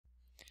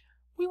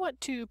we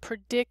want to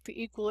predict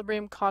the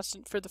equilibrium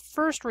constant for the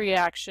first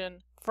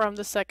reaction from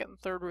the second and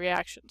third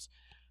reactions.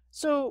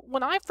 So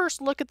when I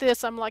first look at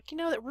this, I'm like,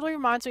 that really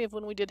reminds me of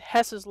when we did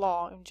Hess's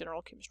Law in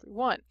General Chemistry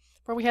 1,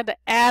 where we had to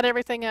add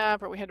everything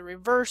up, or we had to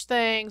reverse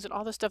things, and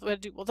all this stuff we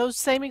had to do. Well, those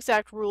same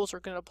exact rules are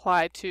going to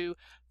apply to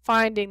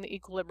finding the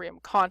equilibrium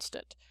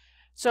constant.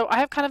 So I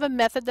have kind of a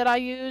method that I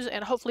use,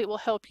 and hopefully it will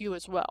help you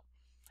as well.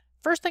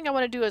 First thing I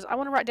want to do is I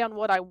want to write down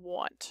what I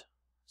want.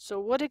 So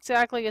what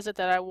exactly is it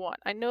that I want?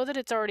 I know that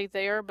it's already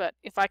there, but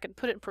if I can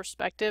put it in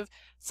perspective,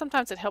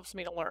 sometimes it helps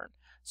me to learn.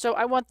 So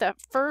I want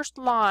that first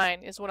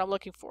line is what I'm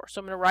looking for.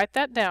 So I'm going to write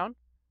that down.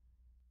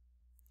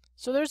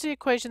 So there's the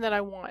equation that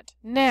I want.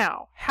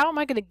 Now, how am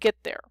I going to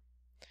get there?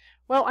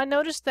 Well, I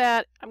noticed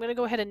that I'm going to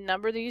go ahead and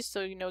number these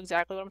so you know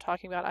exactly what I'm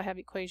talking about. I have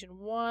equation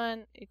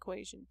 1,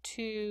 equation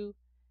 2,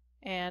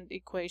 and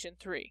equation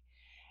 3.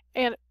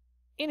 And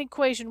in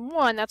equation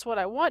 1, that's what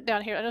I want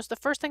down here. I notice the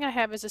first thing I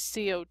have is a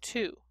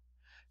CO2.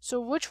 So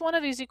which one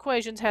of these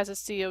equations has a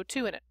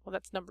CO2 in it? Well,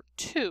 that's number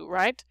 2,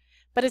 right?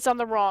 But it's on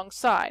the wrong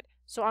side.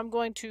 So I'm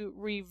going to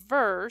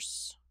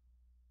reverse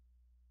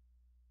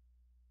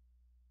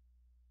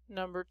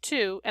number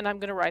 2, and I'm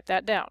going to write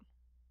that down.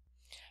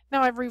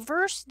 Now I've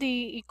reversed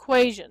the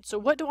equation. So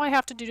what do I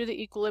have to do to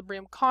the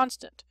equilibrium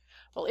constant?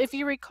 Well, if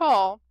you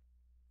recall,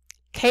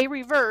 K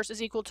reverse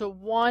is equal to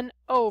 1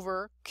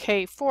 over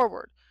K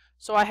forward.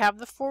 So I have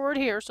the forward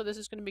here, so this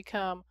is going to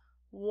become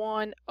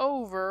 1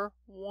 over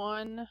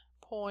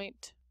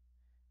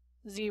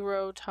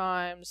 1.0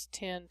 times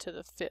 10 to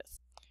the 5th.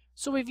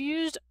 So we've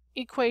used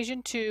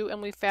equation 2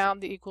 and we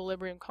found the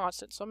equilibrium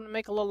constant. So I'm going to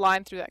make a little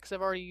line through that because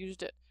I've already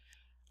used it.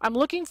 I'm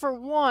looking for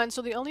 1,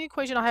 so the only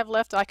equation I have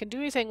left that I can do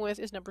anything with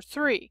is number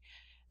 3.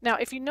 Now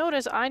if you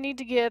notice, I need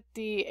to get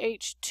the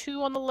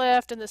H2 on the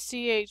left and the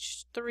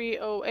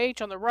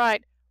CH3OH on the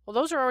right. Well,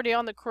 those are already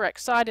on the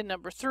correct side in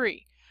number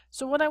 3.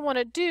 So what I want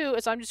to do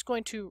is I'm just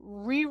going to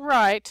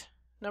rewrite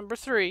number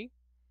 3.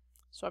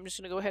 So I'm just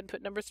going to go ahead and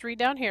put number 3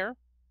 down here.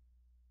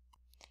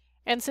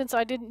 And since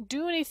I didn't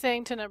do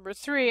anything to number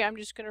 3, I'm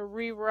just going to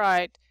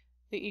rewrite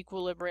the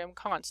equilibrium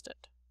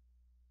constant.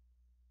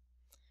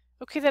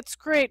 Okay, that's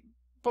great,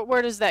 but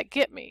where does that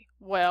get me?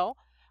 Well,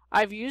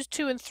 I've used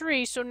 2 and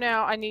 3, so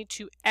now I need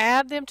to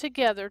add them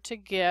together to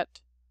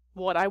get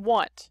what I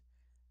want.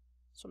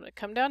 So I'm going to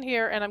come down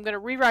here and I'm going to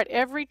rewrite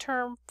every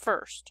term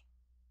first.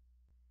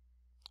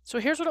 So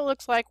here's what it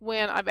looks like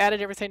when I've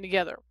added everything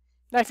together.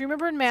 Now if you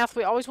remember in math,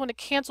 we always want to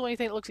cancel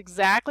anything that looks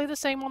exactly the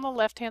same on the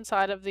left-hand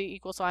side of the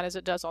equal sign as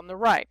it does on the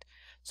right.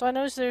 So I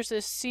notice there's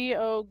this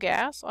CO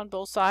gas on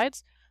both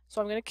sides, so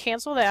I'm going to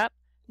cancel that.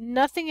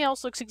 Nothing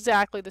else looks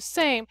exactly the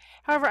same.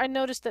 However, I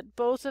noticed that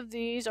both of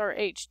these are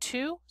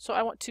H2, so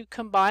I want to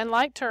combine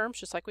like terms,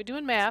 just like we do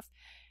in math.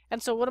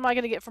 And so what am I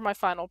going to get for my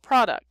final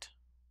product?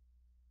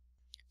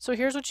 So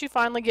here's what you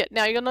finally get.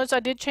 Now you'll notice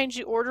I did change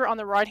the order on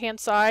the right-hand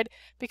side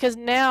because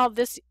now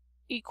this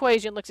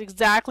equation looks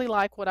exactly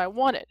like what I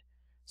wanted.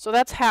 So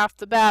that's half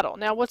the battle.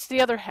 Now what's the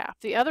other half?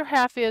 The other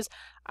half is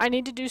I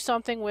need to do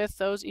something with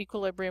those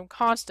equilibrium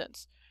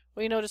constants.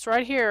 Well, you notice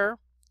right here,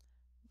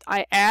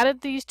 I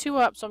added these two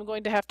up, so I'm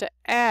going to have to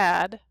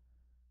add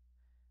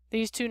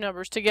these two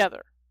numbers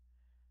together.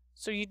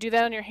 So you do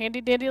that on your handy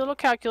dandy little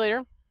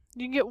calculator.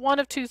 You can get one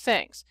of two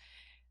things.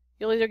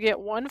 You'll either get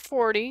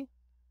 140,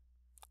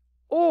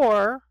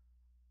 or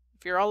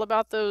if you're all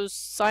about those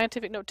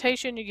scientific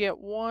notation, you get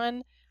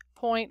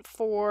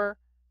 1.4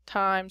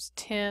 times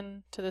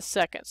 10 to the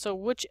second. So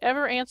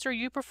whichever answer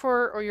you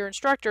prefer or your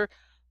instructor,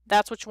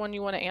 that's which one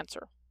you want to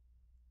answer.